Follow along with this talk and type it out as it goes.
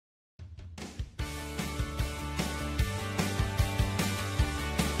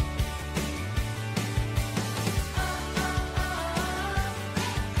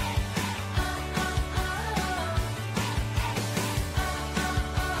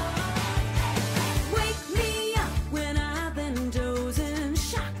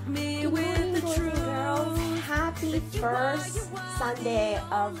Sunday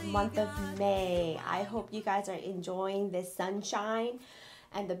of month of May. I hope you guys are enjoying this sunshine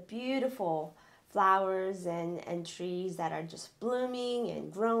and the beautiful flowers and trees that are just blooming and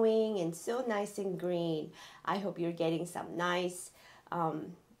growing and so nice and green. I hope you're getting some nice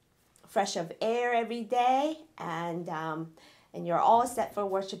fresh of air every day and you're all set for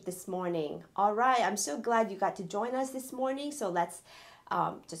worship this morning. All right, I'm so glad you got to join us this morning. So let's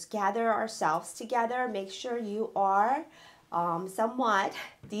just gather ourselves together. Make sure you are somewhat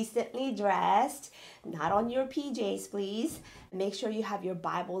decently dressed, not on your PJs, please. Make sure you have your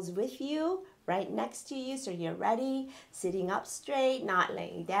Bibles with you, right next to you, so you're ready, sitting up straight, not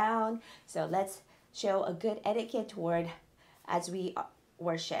laying down. So let's show a good etiquette toward as we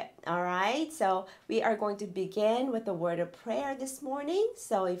worship. All right, so we are going to begin with a word of prayer this morning.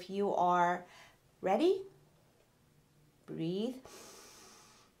 So if you are ready, breathe,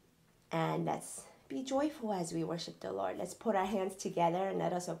 and let's be joyful as we worship the Lord. Let's put our hands together and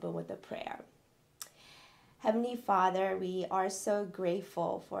let us open with a prayer. Heavenly Father, we are so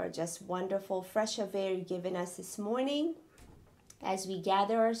grateful for just wonderful fresh of air you've given us this morning as we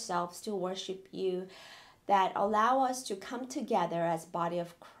gather ourselves to worship you, that allow us to come together as body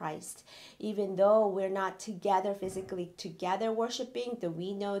of Christ. Even though we're not together physically together worshiping, that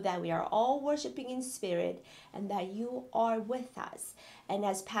we know that we are all worshiping in spirit and that you are with us. And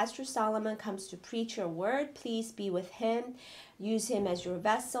as Pastor Solomon comes to preach your word, please be with him. Use him as your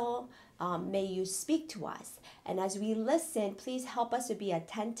vessel. May you speak to us. And as we listen, please help us to be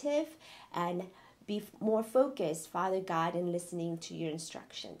attentive and be more focused, Father God, in listening to your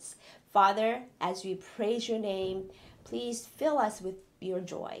instructions. Father, as we praise your name, please fill us with your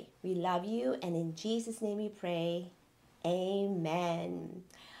joy. We love you, and in Jesus' name we pray. Amen.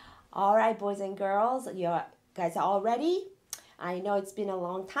 All right, boys and girls, you guys are all ready? I know it's been a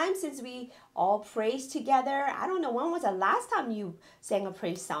long time since we all praised together. I don't know, when was the last time you sang a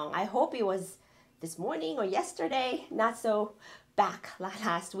praise song? I hope it was this morning or yesterday, not so back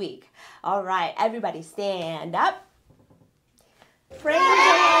last week. All right, everybody stand up. Praise the Lord!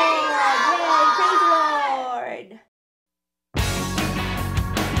 Yay, praise the Lord!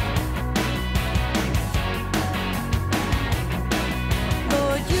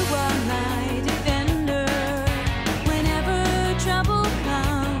 Lord, you are my defender. Whenever trouble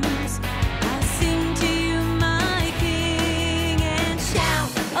comes, I sing to you, my King, and shout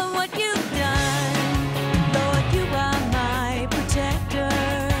of what you've done. Lord, you are my protector.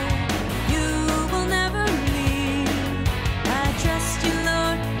 You will never leave. I trust you,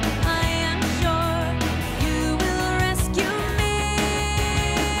 Lord. I am sure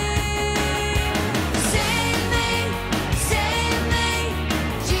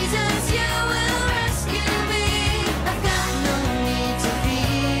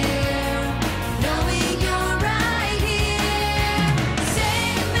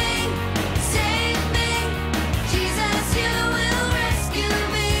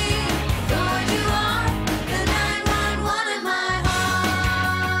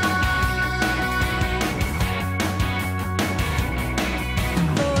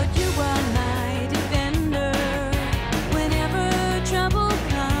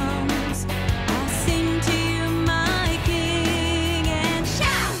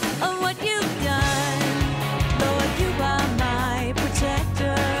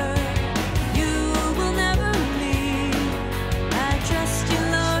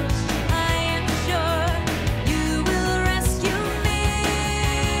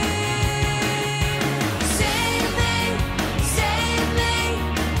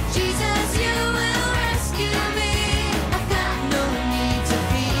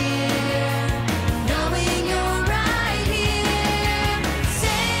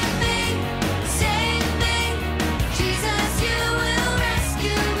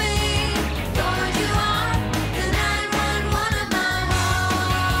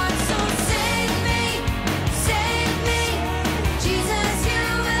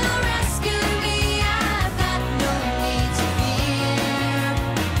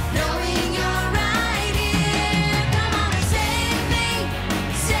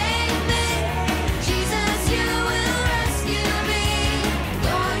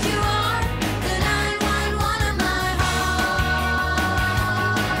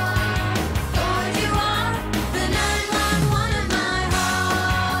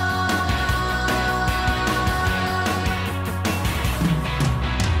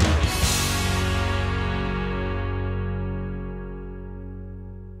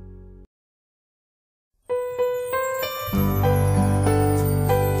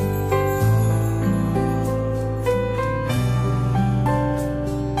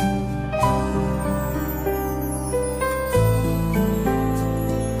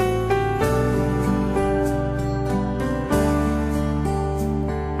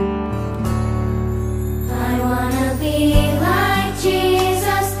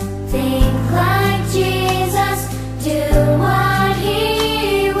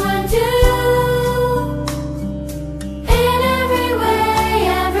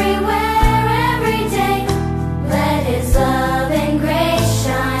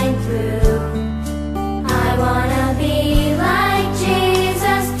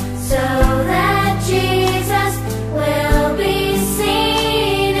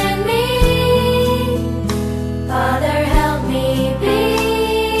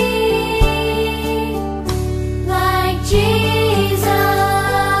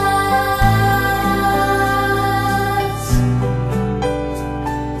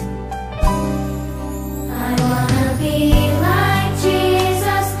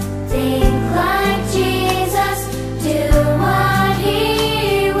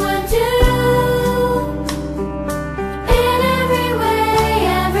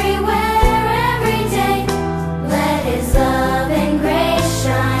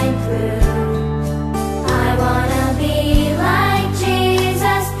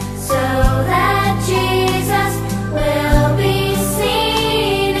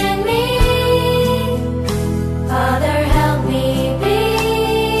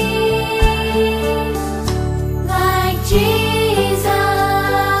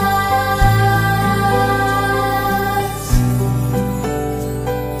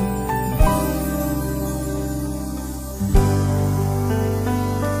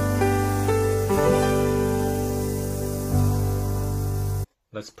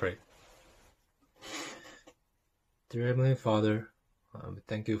Let's pray. Dear Heavenly Father,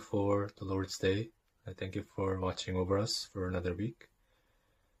 thank you for the Lord's Day. I thank you for watching over us for another week.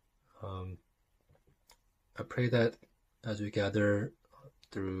 I pray that as we gather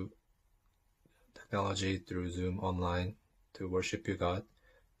through technology, through Zoom online, to worship you, God,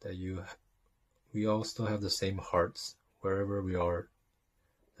 that we all still have the same hearts wherever we are,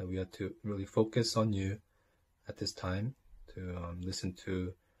 that we have to really focus on you at this time, to listen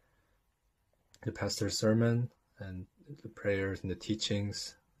to the pastor's sermon and the prayers and the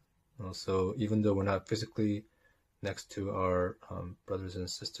teachings. Also, even though we're not physically next to our brothers and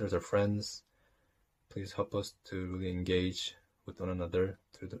sisters or friends, please help us to really engage with one another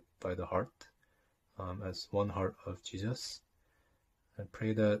by the heart, as one heart of Jesus. I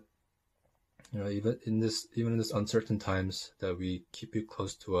pray that even in this uncertain times, that we keep you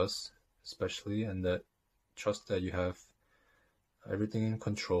close to us, especially, and that trust that you have everything in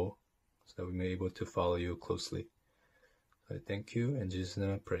control, so that we may be able to follow you closely. I thank you. In Jesus'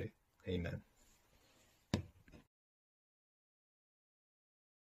 name I pray. Amen.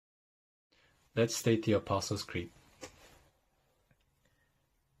 Let's state the Apostles' Creed.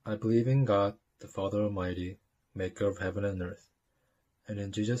 I believe in God, the Father Almighty, maker of heaven and earth, and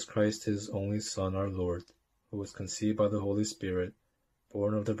in Jesus Christ, his only Son, our Lord, who was conceived by the Holy Spirit,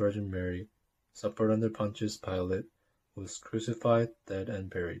 born of the Virgin Mary, suffered under Pontius Pilate, was crucified, dead, and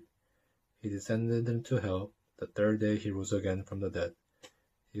buried. He descended into hell. The third day he rose again from the dead.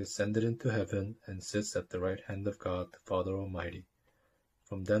 He ascended into heaven and sits at the right hand of God, the Father Almighty.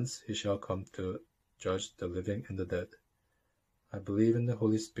 From thence he shall come to judge the living and the dead. I believe in the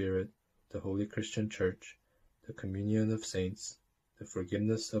Holy Spirit, the holy Christian Church, the communion of saints, the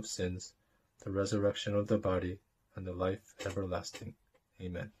forgiveness of sins, the resurrection of the body, and the life everlasting.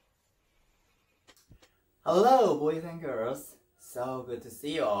 Amen. Hello, boys and girls. So good to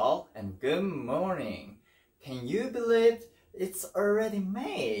see you all, and good morning. Can you believe it's already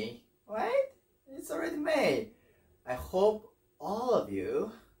May, right? It's already May. I hope all of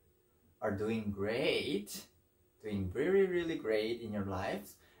you are doing great, doing really, really great in your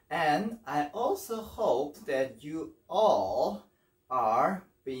lives. And I also hope that you all are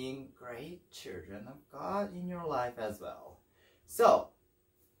being great children of God in your life as well. So,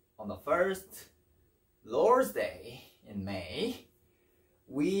 on the first Lord's Day in May,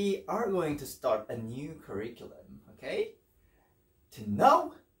 we are going to start a new curriculum, okay? To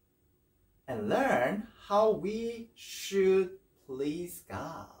know and learn how we should please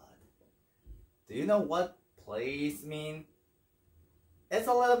God. Do you know what please mean? It's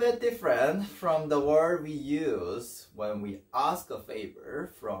a little bit different from the word we use when we ask a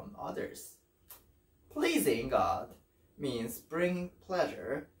favor from others. Pleasing God means bringing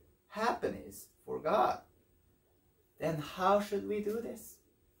pleasure, happiness for God. Then how should we do this?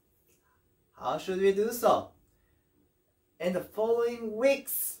 How should we do so? In the following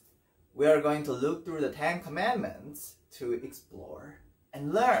weeks, we are going to look through the 10 Commandments to explore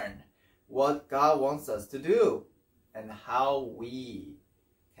and learn what God wants us to do and how we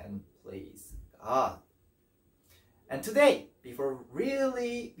can please God. And today, before we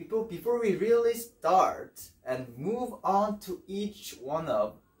really start and move on to each one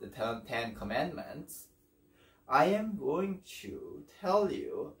of the 10 Commandments, I am going to tell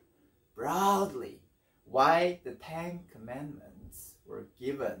you broadly why the 10 Commandments were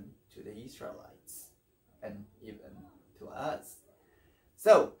given to the Israelites and even to us.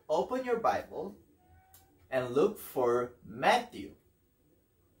 So, open your Bible and look for Matthew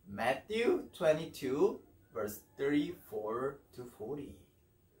 22, verse 34 to 40.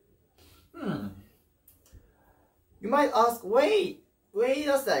 You might ask, wait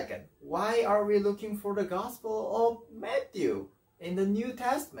a second. Why are we looking for the Gospel of Matthew in the New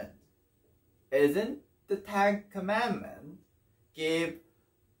Testament? Isn't the 10 Commandments give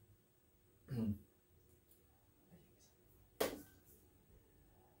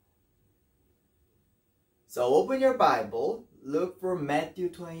So open your Bible, look for Matthew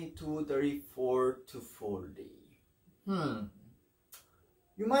 22, 34 to 40. You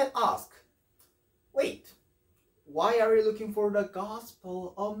might ask, wait, why are we looking for the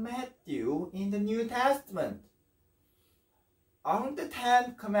Gospel of Matthew in the New Testament? Aren't the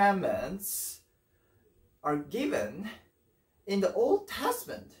 10 Commandments are given in the Old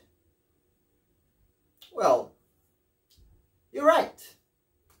Testament? Well, you're right.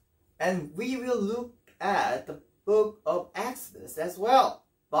 And we will look at the book of Exodus as well.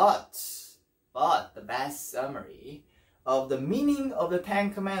 But the best summary of the meaning of the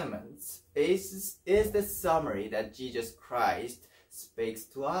 10 Commandments is the summary that Jesus Christ speaks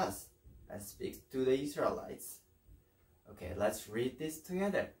to us and speaks to the Israelites. Okay, let's read this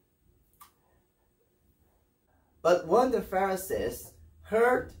together. But when the Pharisees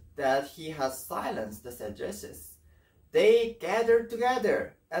heard that he had silenced the Sadducees, they gathered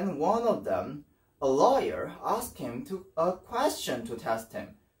together, and one of them, a lawyer, asked him a question to test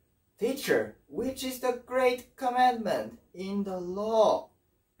him. Teacher, which is the great commandment in the law?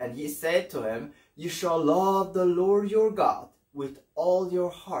 And he said to him, You shall love the Lord your God with all your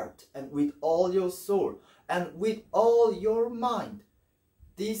heart, and with all your soul, and with all your mind.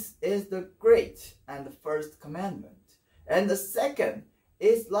 This is the great and the first commandment. And the second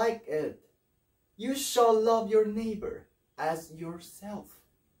is like it. You shall love your neighbor as yourself.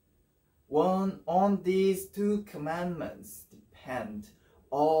 On these two commandments depend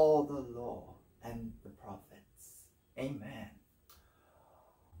all the law and the prophets. Amen.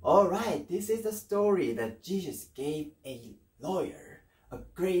 Alright, this is the story that Jesus gave a lawyer a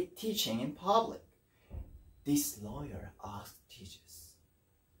great teaching in public. This lawyer asked Jesus,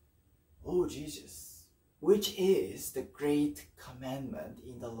 Oh Jesus, which is the great commandment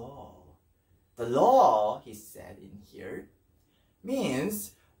in the law? The law, he said in here,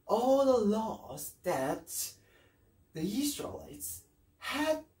 means all the laws that the Israelites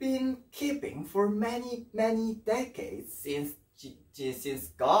had been keeping for many, many decades since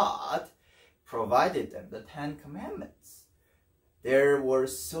God provided them the 10 Commandments. There were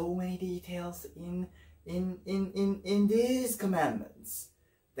so many details in these commandments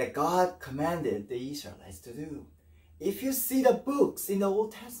that God commanded the Israelites to do. If you see the books in the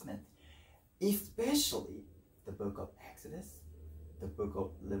Old Testament, especially the book of Exodus, the book of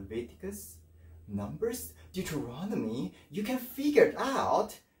Leviticus, Numbers, Deuteronomy, you can figure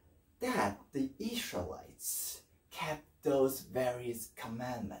out that the Israelites kept those various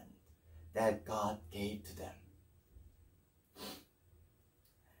commandments that God gave to them.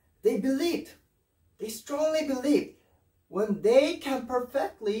 They believed, they strongly believed, when they can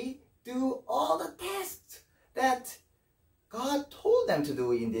perfectly do all the tasks that God told them to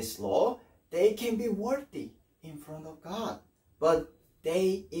do in this law, they can be worthy in front of God. But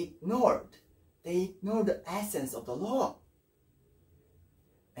they ignored the essence of the law.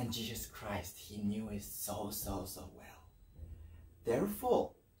 And Jesus Christ, he knew it so well.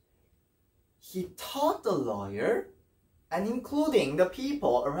 Therefore, he taught the lawyer, and including the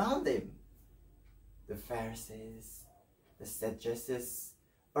people around him, the Pharisees, the Sadducees,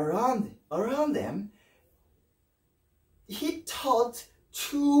 around them, he taught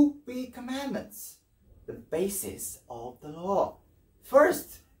 2 big commandments, the basis of the law.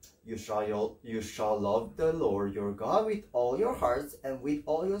 First, you shall love the Lord your God with all your hearts, and with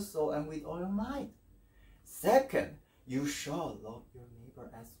all your soul, and with all your mind. Second, you shall love your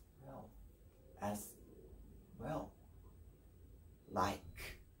neighbor as well,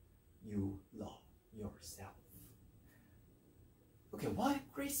 like you love yourself. Okay, what a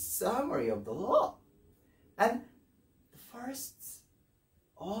great summary of the law. And the first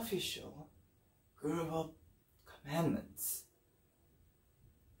official group of commandments,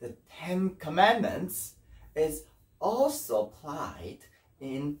 the 10 commandments, is also applied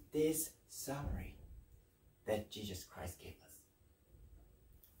in this summary that Jesus Christ gave us.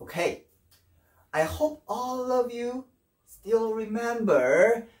 Okay, I hope all of you still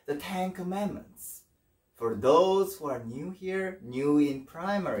remember the 10 commandments. For those who are new here, new in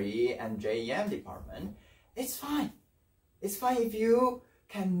primary and JEM department, it's fine. It's fine if you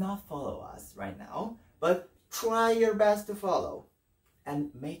cannot follow us right now, but try your best to follow.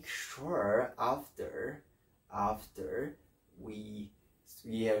 And make sure after we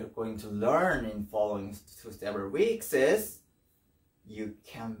are going to learn in following several weeks is you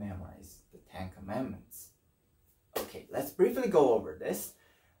can memorize the 10 commandments. Okay, let's briefly go over this.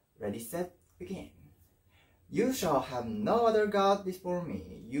 Ready, set, begin. You shall have no other God before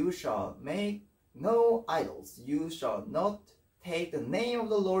me. You shall make no idols. You shall not take the name of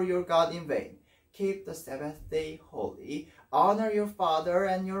the Lord your God in vain. Keep the Sabbath day holy. Honor your father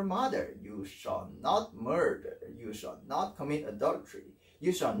and your mother. You shall not murder. You shall not commit adultery.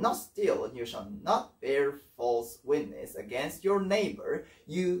 You shall not steal. You shall not bear false witness against your neighbor.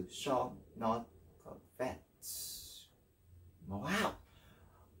 You shall not covet. Wow!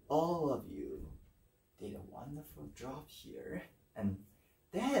 All of you did a wonderful job here. And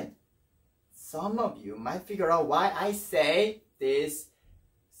then some of you might figure out why I say this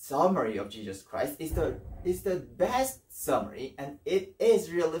summary of Jesus Christ is the best summary, and it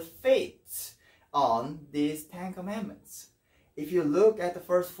is really fit on these 10 commandments. If you look at the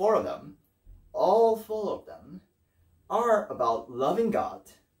first 4 of them, all 4 of them are about loving God,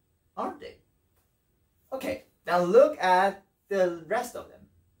 aren't they? Okay, now look at the rest of them.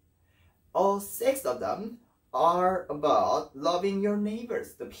 All 6 of them are about loving your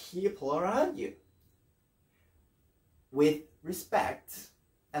neighbors, the people around you. With respect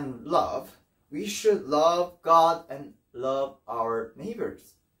and love, we should love God and love our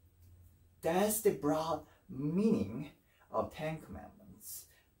neighbors. That's the broad meaning of Ten Commandments.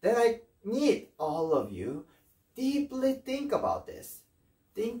 That I need all of you deeply think about this.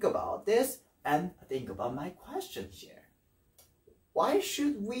 Think about this and think about my question here. Why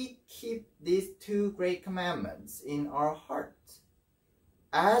should we keep these two great commandments in our hearts?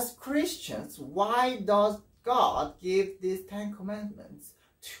 As Christians, why does God give these 10 commandments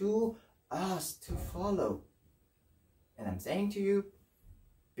to us to follow? And I'm saying to you,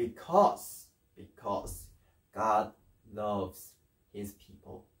 because God loves His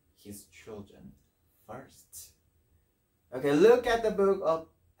people, His children first. Okay, look at the book of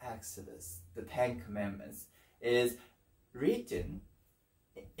Exodus. The 10 commandments is written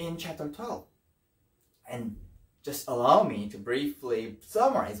in chapter 12. And just allow me to briefly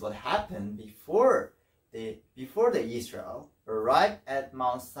summarize what happened before the Israel arrived at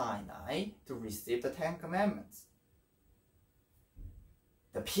Mount Sinai to receive the 10 commandments.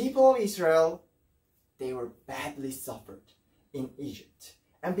 The people of Israel, they were badly suffered in Egypt.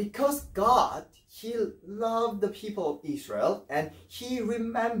 And because God, He loved the people of Israel and He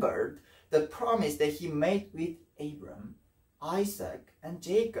remembered the promise that He made with Abram, Isaac, and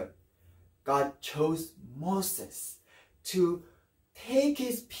Jacob, God chose Moses to take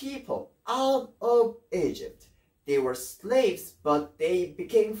His people out of Egypt. They were slaves, but they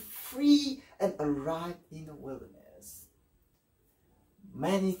became free and arrived in the wilderness.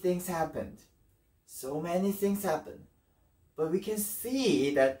 Many things happened. So many things happened. But we can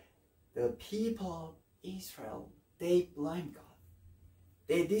see that the people of Israel, they blamed God.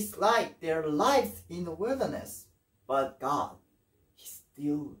 They disliked their lives in the wilderness. But God, He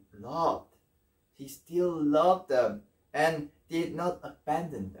still loved. He still loved them and did not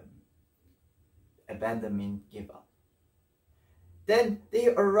abandon them. Abandon means give up. Then they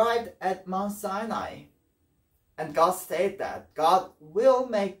arrived at Mount Sinai. And God said that God will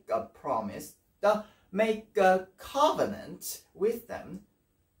make a promise, make a covenant with them,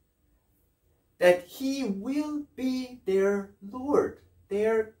 that He will be their Lord,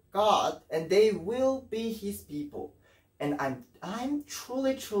 their God, and they will be His people. And I'm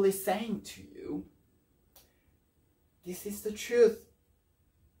truly saying to you, this is the truth.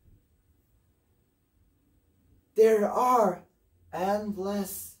 There are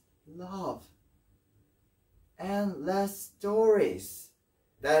endless love, endless stories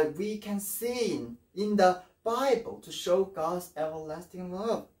that we can see in the Bible to show God's everlasting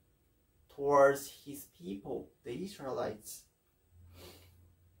love towards His people, the Israelites.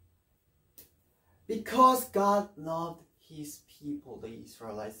 Because God loved His people, the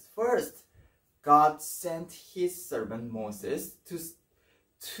Israelites first, God sent His servant Moses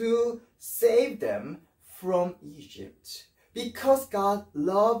to save them from Egypt. Because God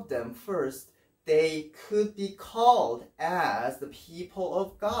loved them first, they could be called as the people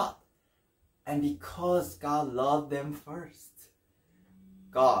of God. And because God loved them first,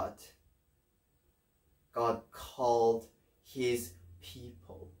 God called His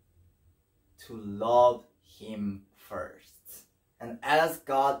people to love Him first. And as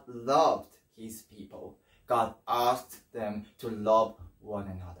God loved His people, God asked them to love one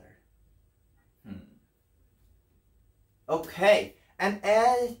another. Okay, and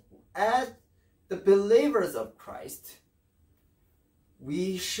as the believers of Christ,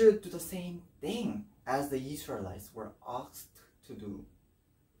 we should do the same thing as the Israelites were asked to do.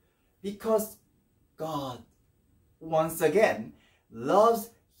 Because God, once again, loves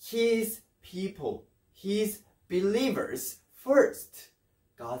His people, His believers first.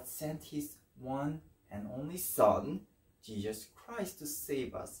 God sent His one and only Son, Jesus Christ, to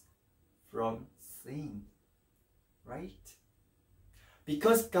save us from sin. Right?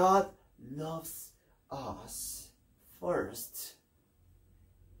 Because God loves us first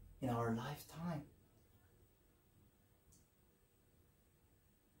in our lifetime.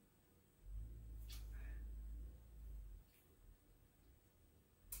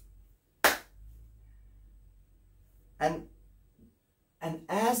 And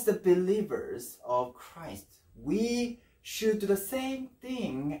as the believers of Christ, we should do the same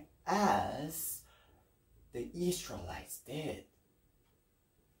thing as the Israelites did.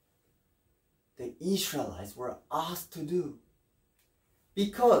 The Israelites were asked to do.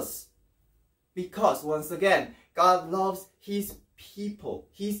 Because once again, God loves His people,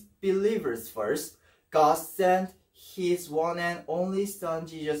 His believers first. God sent His one and only Son,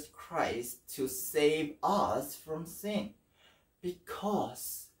 Jesus Christ, to save us from sin.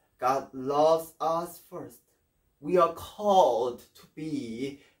 Because God loves us first, we are called to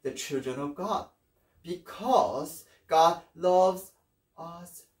be the children of God because God loves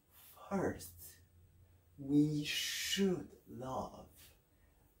us first. We should love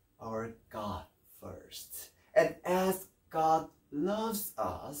our God first. And as God loves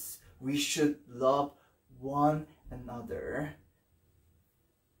us, we should love one another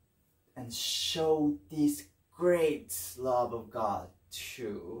and show this great love of God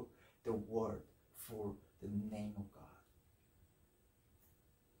to the world for the name of God.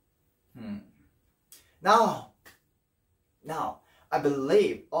 Now, I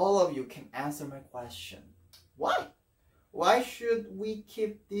believe all of you can answer my question. Why? Why should we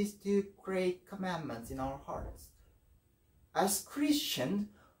keep these two great commandments in our hearts? As Christians,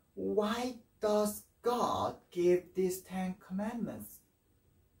 why does God give these 10 commandments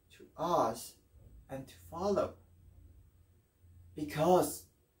to us and to follow? Because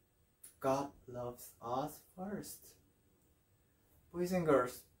God loves us first. Boys and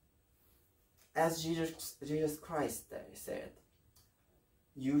girls, as Jesus Christ said,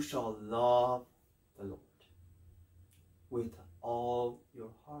 you shall love the Lord with all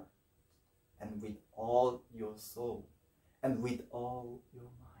your heart and with all your soul and with all your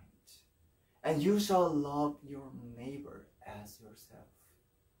mind. And you shall love your neighbor as yourself.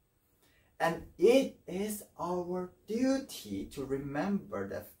 And it is our duty to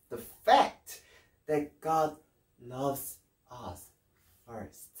remember the fact that God loves us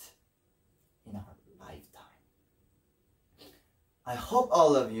first in our lifetime. I hope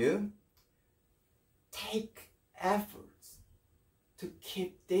all of you take efforts to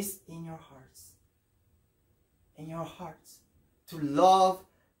keep this in your hearts. In your hearts. To love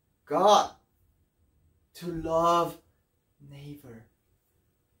God. To love neighbor.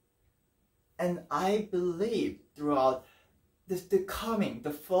 And I believe throughout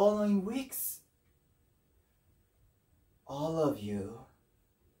the following weeks, all of you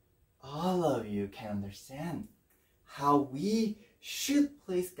can understand how we should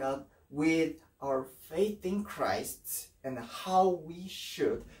please God with our faith in Christ and how we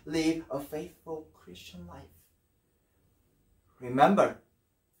should live a faithful Christian life. Remember,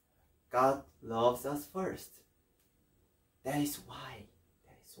 God loves us first. That is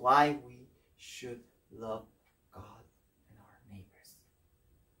why we should love God and our neighbors.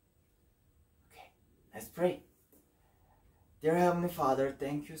 Okay, let's pray. Dear Heavenly Father,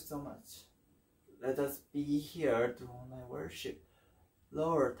 thank you so much. Let us be here to online worship.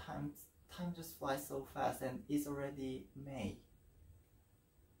 Lord, time just flies so fast and it's already May.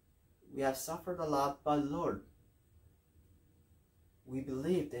 We have suffered a lot, but Lord, we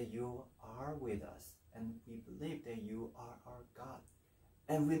believe that you are with us and we believe that you are our God.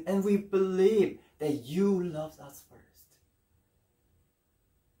 And we believe that you love us first.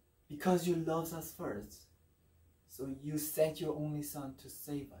 Because you love us first, so you sent your only Son to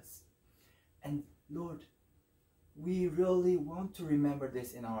save us. And Lord, we really want to remember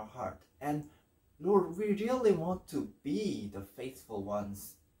this in our heart. And Lord, we really want to be the faithful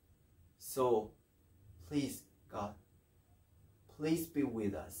ones. So please, God, please be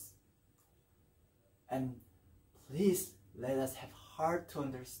with us. And please let us have heart to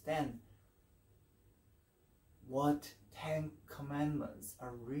understand what 10 commandments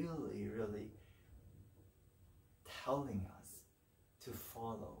are really telling us to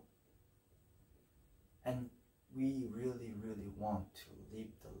follow. And we really want to live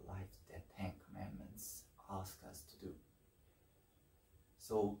the life that 10 commandments ask us to do.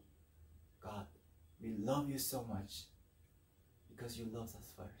 So God, we love you so much because you love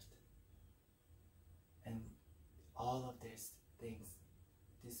us first. And all of these things,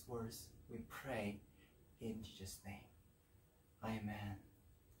 these words, we pray in Jesus' name. Amen.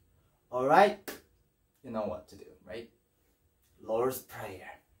 Alright, you know what to do, right? Lord's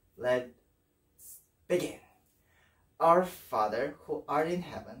Prayer. Let's begin. Our Father, who art in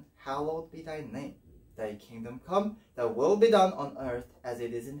heaven, hallowed be thy name. Thy kingdom come, thy will be done on earth as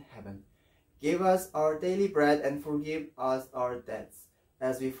it is in heaven. Give us our daily bread and forgive us our debts,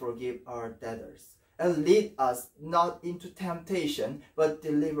 as we forgive our debtors. And lead us not into temptation, but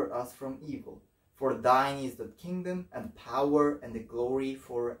deliver us from evil. For thine is the kingdom and power and the glory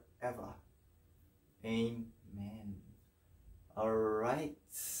forever. Amen. Alright.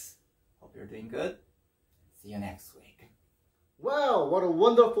 Hope you're doing good. See you next week. Wow, what a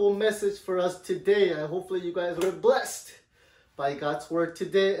wonderful message for us today. And hopefully you guys were blessed by God's word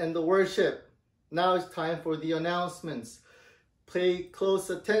today and the worship. Now it's time for the announcements. Pay close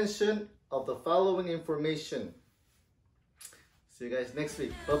attention of the following information. See you guys next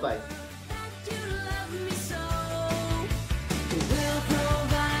week. Bye-bye. You love me so.